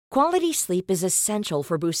Quality sleep is essential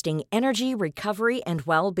for boosting energy, recovery, and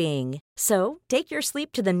well-being. So, take your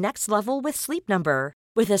sleep to the next level with Sleep Number.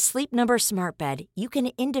 With a Sleep Number smart bed, you can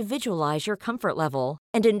individualize your comfort level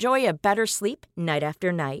and enjoy a better sleep night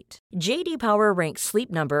after night. J.D. Power ranks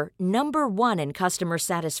Sleep Number number one in customer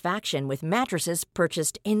satisfaction with mattresses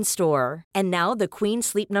purchased in-store. And now the Queen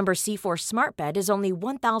Sleep Number C4 smart bed is only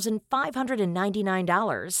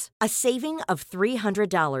 $1,599, a saving of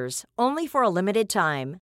 $300, only for a limited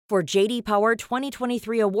time. For J.D. Power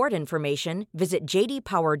 2023 award information, visit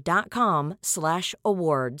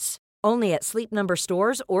jdpower.com/awards. Only at Sleep Number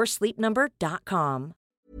stores or sleepnumber.com.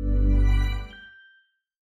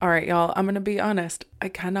 All right, y'all, I'm going to be honest. I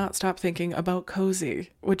cannot stop thinking about Cozy,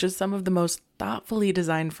 which is some of the most thoughtfully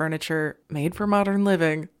designed furniture made for modern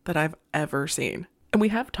living that I've ever seen. And we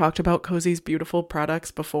have talked about Cozy's beautiful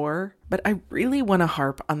products before, but I really want to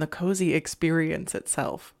harp on the Cozy experience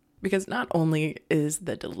itself. Because not only is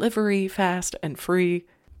the delivery fast and free,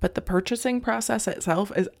 but the purchasing process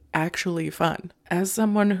itself is actually fun. As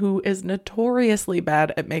someone who is notoriously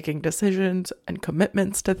bad at making decisions and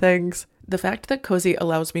commitments to things, the fact that Cozy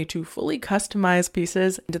allows me to fully customize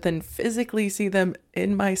pieces and then physically see them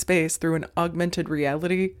in my space through an augmented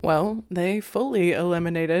reality, well, they fully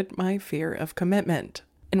eliminated my fear of commitment.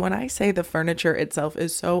 And when I say the furniture itself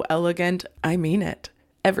is so elegant, I mean it.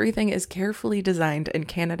 Everything is carefully designed in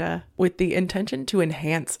Canada with the intention to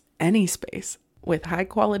enhance any space with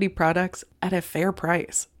high-quality products at a fair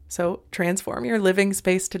price. So transform your living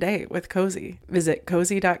space today with Cozy. Visit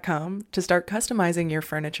cozy.com to start customizing your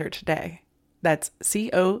furniture today. That's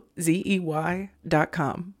COZEY.com.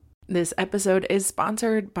 This episode is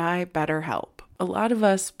sponsored by BetterHelp. A lot of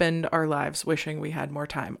us spend our lives wishing we had more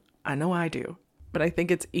time. I know I do. But I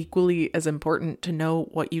think it's equally as important to know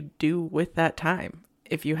what you do with that time,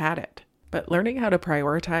 if you had it. But learning how to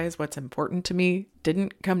prioritize what's important to me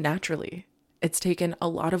didn't come naturally. It's taken a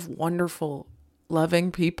lot of wonderful,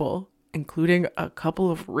 loving people, including a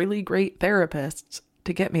couple of really great therapists,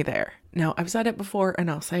 to get me there. Now, I've said it before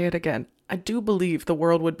and I'll say it again. I do believe the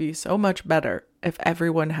world would be so much better if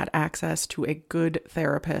everyone had access to a good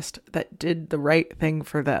therapist that did the right thing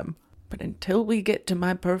for them. But until we get to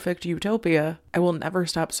my perfect utopia, I will never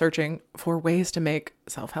stop searching for ways to make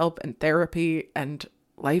self-help and therapy and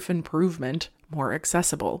life improvement more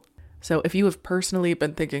accessible. So if you have personally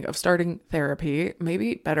been thinking of starting therapy,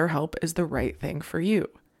 maybe BetterHelp is the right thing for you.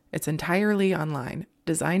 It's entirely online,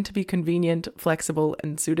 designed to be convenient, flexible,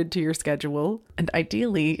 and suited to your schedule. And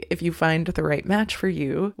ideally, if you find the right match for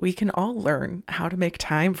you, we can all learn how to make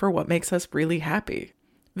time for what makes us really happy.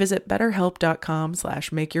 Visit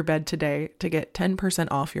betterhelp.com/makeyourbed today to get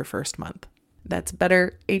 10% off your first month. That's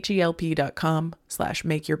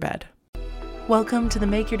betterhelp.com/makeyourbed. Welcome to the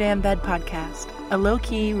Make Your Damn Bed podcast, a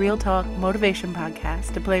low-key, real-talk motivation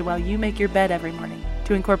podcast to play while you make your bed every morning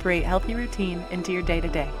to incorporate healthy routine into your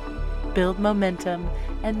day-to-day, build momentum,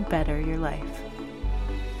 and better your life.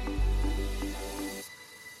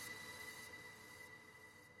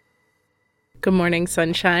 Good morning,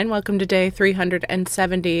 sunshine. Welcome to day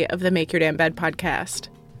 370 of the Make Your Damn Bed podcast.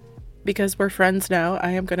 Because we're friends now,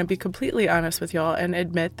 I am going to be completely honest with y'all and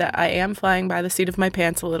admit that I am flying by the seat of my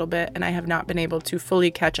pants a little bit, and I have not been able to fully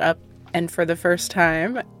catch up. And for the first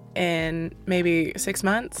time in maybe 6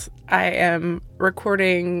 months, I am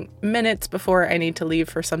recording minutes before I need to leave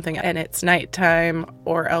for something, and it's nighttime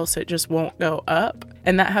or else it just won't go up.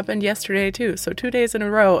 And that happened yesterday too. So 2 days in a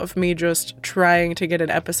row of me just trying to get an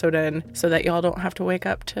episode in so that y'all don't have to wake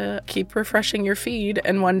up to keep refreshing your feed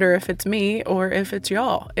and wonder if it's me or if it's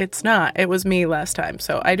y'all. It's not. It was me last time.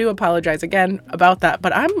 So I do apologize again about that,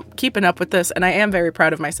 but I'm keeping up with this and I am very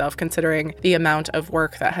proud of myself considering the amount of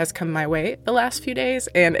work that has come my way the last few days.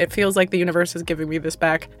 And it feels like the universe is giving me this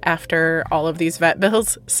back after all of these vet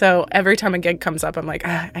bills. So every time a gig comes up, I'm like,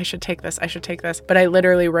 I should take this. But I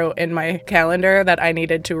literally wrote in my calendar that I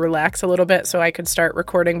needed to relax a little bit so I could start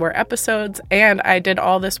recording more episodes. And I did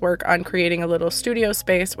all this work on creating a little studio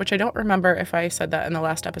space, which I don't remember if I said that in the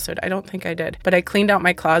last episode. I don't think I did. But I cleaned out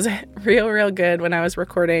my closet real good when I was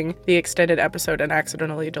recording the extended episode and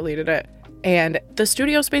accidentally deleted it. And the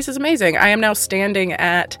studio space is amazing. I am now standing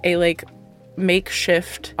at a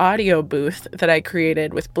makeshift audio booth that I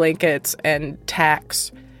created with blankets and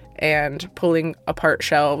tacks and pulling apart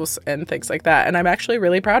shelves and things like that. And I'm actually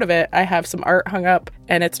really proud of it. I have some art hung up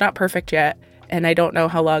and it's not perfect yet. and I don't know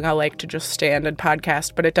how long I'll like to just stand and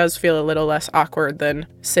podcast, but it does feel a little less awkward than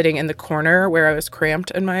sitting in the corner where I was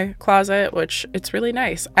cramped in my closet, which it's really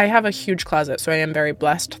nice. I have a huge closet, so I am very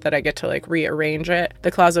blessed that I get to like rearrange it.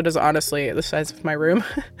 The closet is honestly the size of my room.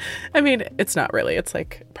 I mean, it's not really. It's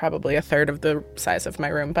like probably a third of the size of my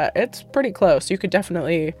room, but it's pretty close. You could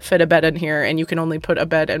definitely fit a bed in here, and you can only put a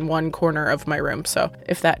bed in one corner of my room. So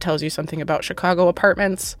if that tells you something about Chicago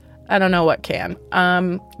apartments, I don't know what can.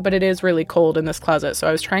 But it is really cold in this closet, so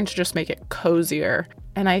I was trying to just make it cozier.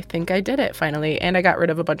 And I think I did it finally. And I got rid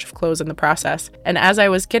of a bunch of clothes in the process. And as I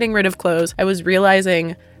was getting rid of clothes, I was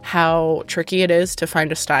realizing how tricky it is to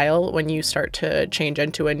find a style when you start to change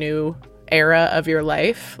into a new era of your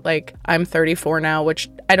life. Like, I'm 34 now, which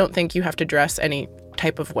I don't think you have to dress any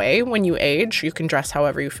type of way when you age. You can dress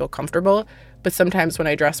however you feel comfortable. But sometimes when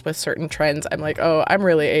I dress with certain trends, I'm like, oh, I'm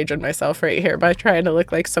really aging myself right here by trying to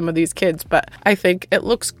look like some of these kids. But I think it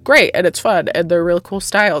looks great and it's fun and they're real cool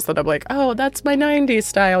styles that I'm like, oh, that's my 90s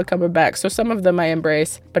style coming back. So some of them I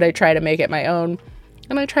embrace, but I try to make it my own.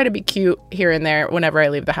 And I try to be cute here and there whenever I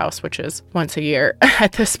leave the house, which is once a year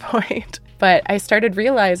at this point. But I started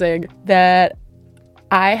realizing that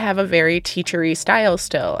I have a very teachery style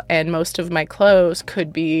still, and most of my clothes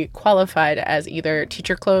could be qualified as either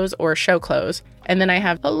teacher clothes or show clothes. And then I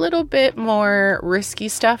have a little bit more risky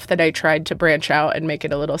stuff that I tried to branch out and make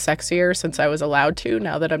it a little sexier since I was allowed to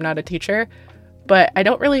now that I'm not a teacher. But I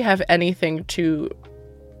don't really have anything to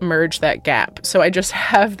merge that gap. So I just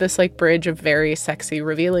have this like bridge of very sexy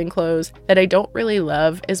revealing clothes that I don't really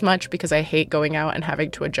love as much because I hate going out and having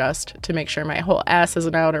to adjust to make sure my whole ass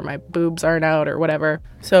isn't out or my boobs aren't out or whatever.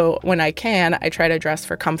 So when I can, I try to dress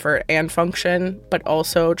for comfort and function, but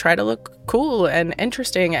also try to look cool and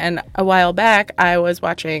interesting. And a while back, I was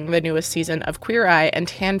watching the newest season of Queer Eye, and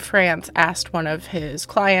Tan France asked one of his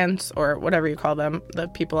clients, or whatever you call them, the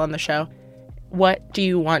people on the show, what do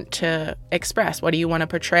you want to express? What do you want to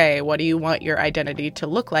portray? What do you want your identity to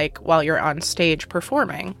look like while you're on stage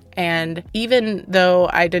performing? And even though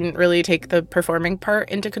I didn't really take the performing part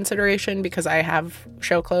into consideration because I have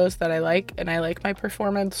show clothes that I like and I like my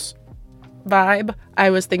performance vibe,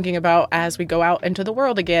 I was thinking about as we go out into the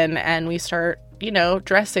world again and we start,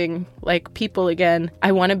 dressing like people again,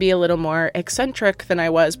 I want to be a little more eccentric than I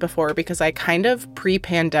was before because I kind of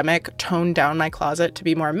pre-pandemic toned down my closet to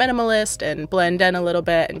be more minimalist and blend in a little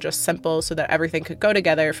bit and just simple so that everything could go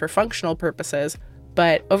together for functional purposes.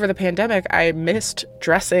 But over the pandemic, I missed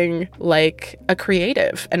dressing like a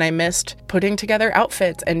creative, and I missed putting together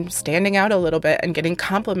outfits and standing out a little bit and getting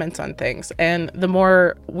compliments on things. And the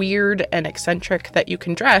more weird and eccentric that you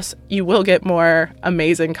can dress, you will get more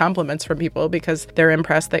amazing compliments from people because they're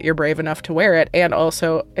impressed that you're brave enough to wear it. And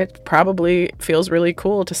also, it probably feels really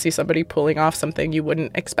cool to see somebody pulling off something you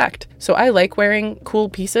wouldn't expect. So I like wearing cool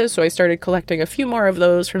pieces, so I started collecting a few more of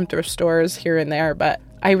those from thrift stores here and there, but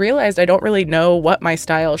I realized I don't really know what my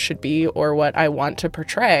style should be or what I want to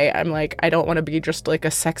portray. I'm like, I don't want to be just like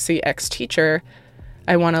a sexy ex-teacher.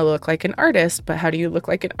 I want to look like an artist, but how do you look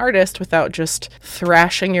like an artist without just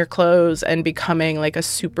thrashing your clothes and becoming like a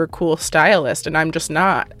super cool stylist? And I'm just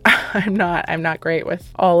not. I'm not great with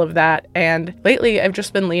all of that. And lately I've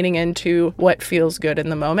just been leaning into what feels good in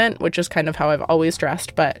the moment, which is kind of how I've always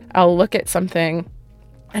dressed. But I'll look at something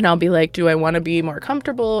and I'll be like, do I want to be more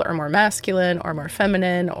comfortable or more masculine or more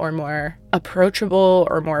feminine or more approachable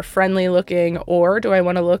or more friendly looking? Or do I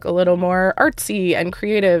want to look a little more artsy and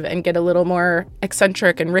creative and get a little more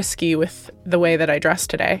eccentric and risky with the way that I dress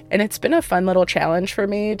today? And it's been a fun little challenge for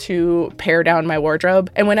me to pare down my wardrobe.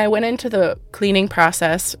 And when I went into the cleaning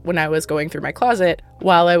process, when I was going through my closet,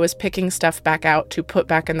 while I was picking stuff back out to put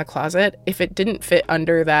back in the closet, if it didn't fit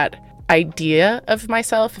under that idea of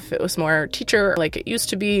myself, if it was more teacher like it used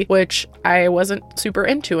to be, which I wasn't super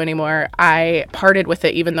into anymore, I parted with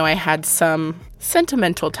it even though I had some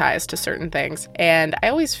sentimental ties to certain things. And I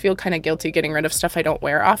always feel kind of guilty getting rid of stuff I don't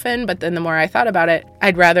wear often, but then the more I thought about it,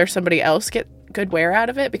 I'd rather somebody else get good wear out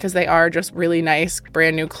of it because they are just really nice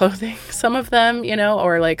brand new clothing, some of them,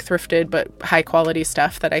 or like thrifted but high quality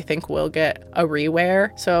stuff that I think will get a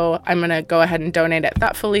rewear. So I'm gonna go ahead and donate it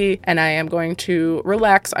thoughtfully, and I am going to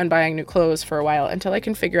relax on buying new clothes for a while until I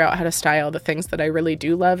can figure out how to style the things that I really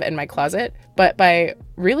do love in my closet. But by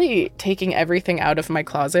really taking everything out of my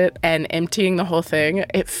closet and emptying the whole thing,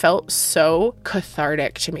 it felt so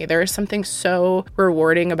cathartic to me. There is something so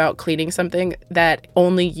rewarding about cleaning something that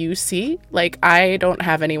only you see. Like, I don't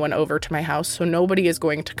have anyone over to my house, so nobody is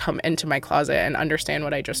going to come into my closet and understand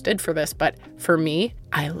what I just did for this. But for me,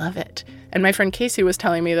 I love it. And my friend Casey was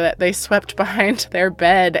telling me that they swept behind their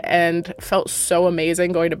bed and felt so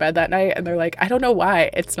amazing going to bed that night. And they're like, I don't know why.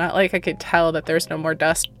 It's not like I could tell that there's no more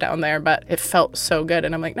dust down there, but it felt so good.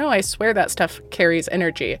 And I'm like, no, I swear that stuff carries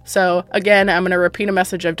energy. So again, I'm going to repeat a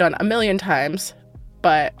message I've done a million times.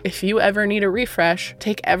 But if you ever need a refresh,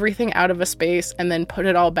 take everything out of a space and then put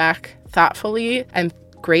it all back thoughtfully and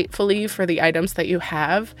gratefully for the items that you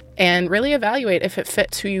have, and really evaluate if it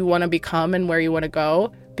fits who you want to become and where you want to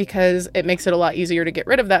go, because it makes it a lot easier to get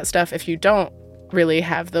rid of that stuff if you don't really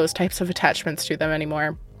have those types of attachments to them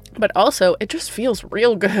anymore. But also, it just feels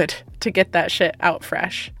real good to get that shit out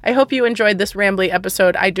fresh. I hope you enjoyed this rambly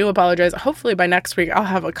episode. I do apologize. Hopefully by next week, I'll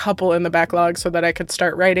have a couple in the backlog so that I could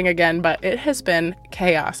start writing again, but it has been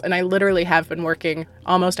chaos. And I literally have been working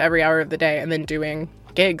almost every hour of the day and then doing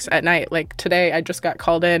gigs at night. Like today, I just got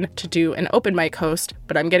called in to do an open mic host,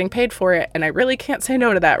 but I'm getting paid for it, and I really can't say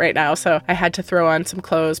no to that right now. So I had to throw on some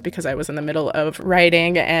clothes because I was in the middle of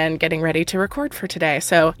writing and getting ready to record for today.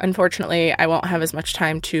 So unfortunately, I won't have as much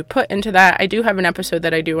time to put into that. I do have an episode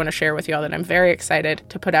that I do want to share with y'all that I'm very excited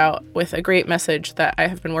to put out with a great message that I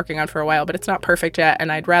have been working on for a while, but it's not perfect yet,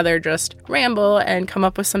 and I'd rather just ramble and come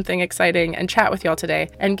up with something exciting and chat with y'all today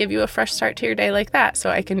and give you a fresh start to your day like that, so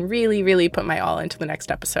I can really, really put my all into the next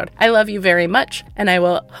episode. I love you very much, and I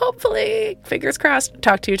will hopefully, fingers crossed,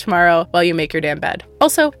 talk to you tomorrow while you make your damn bed.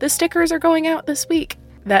 Also, the stickers are going out this week.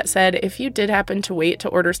 That said, if you did happen to wait to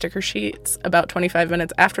order sticker sheets about 25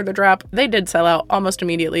 minutes after the drop, they did sell out almost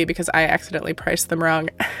immediately because I accidentally priced them wrong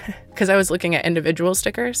because I was looking at individual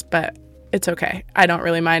stickers, but it's okay. I don't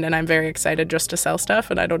really mind, and I'm very excited just to sell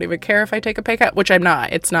stuff, and I don't even care if I take a pay cut, which I'm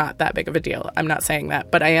not. It's not that big of a deal. I'm not saying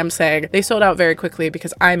that, but I am saying they sold out very quickly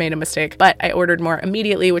because I made a mistake, but I ordered more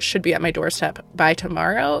immediately, which should be at my doorstep by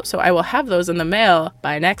tomorrow, so I will have those in the mail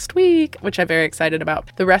by next week, which I'm very excited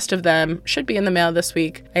about. The rest of them should be in the mail this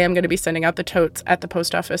week. I am going to be sending out the totes at the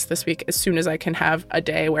post office this week as soon as I can have a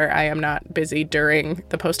day where I am not busy during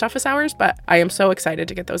the post office hours, but I am so excited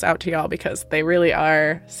to get those out to y'all because they really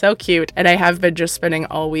are so cute. And I have been just spending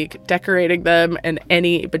all week decorating them, and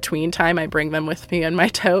any between time I bring them with me in my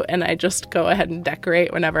tote and I just go ahead and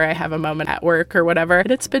decorate whenever I have a moment at work or whatever.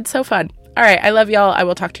 And it's been so fun. All right, I love y'all. I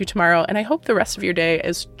will talk to you tomorrow, and I hope the rest of your day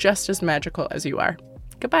is just as magical as you are.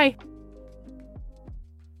 Goodbye.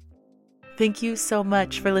 Thank you so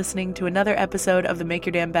much for listening to another episode of the Make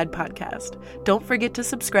Your Damn Bed podcast. Don't forget to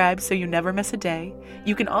subscribe so you never miss a day.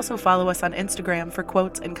 You can also follow us on Instagram for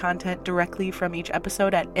quotes and content directly from each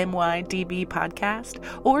episode at MYDB Podcast,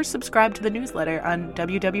 or subscribe to the newsletter on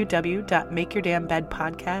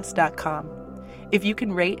www.makeyourdamnbedpodcast.com. If you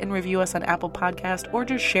can rate and review us on Apple Podcast, or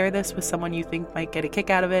just share this with someone you think might get a kick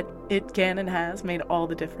out of it, it can and has made all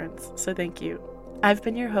the difference. So thank you. I've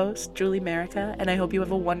been your host, Julie Merica, and I hope you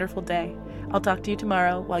have a wonderful day. I'll talk to you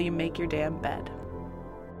tomorrow while you make your damn bed.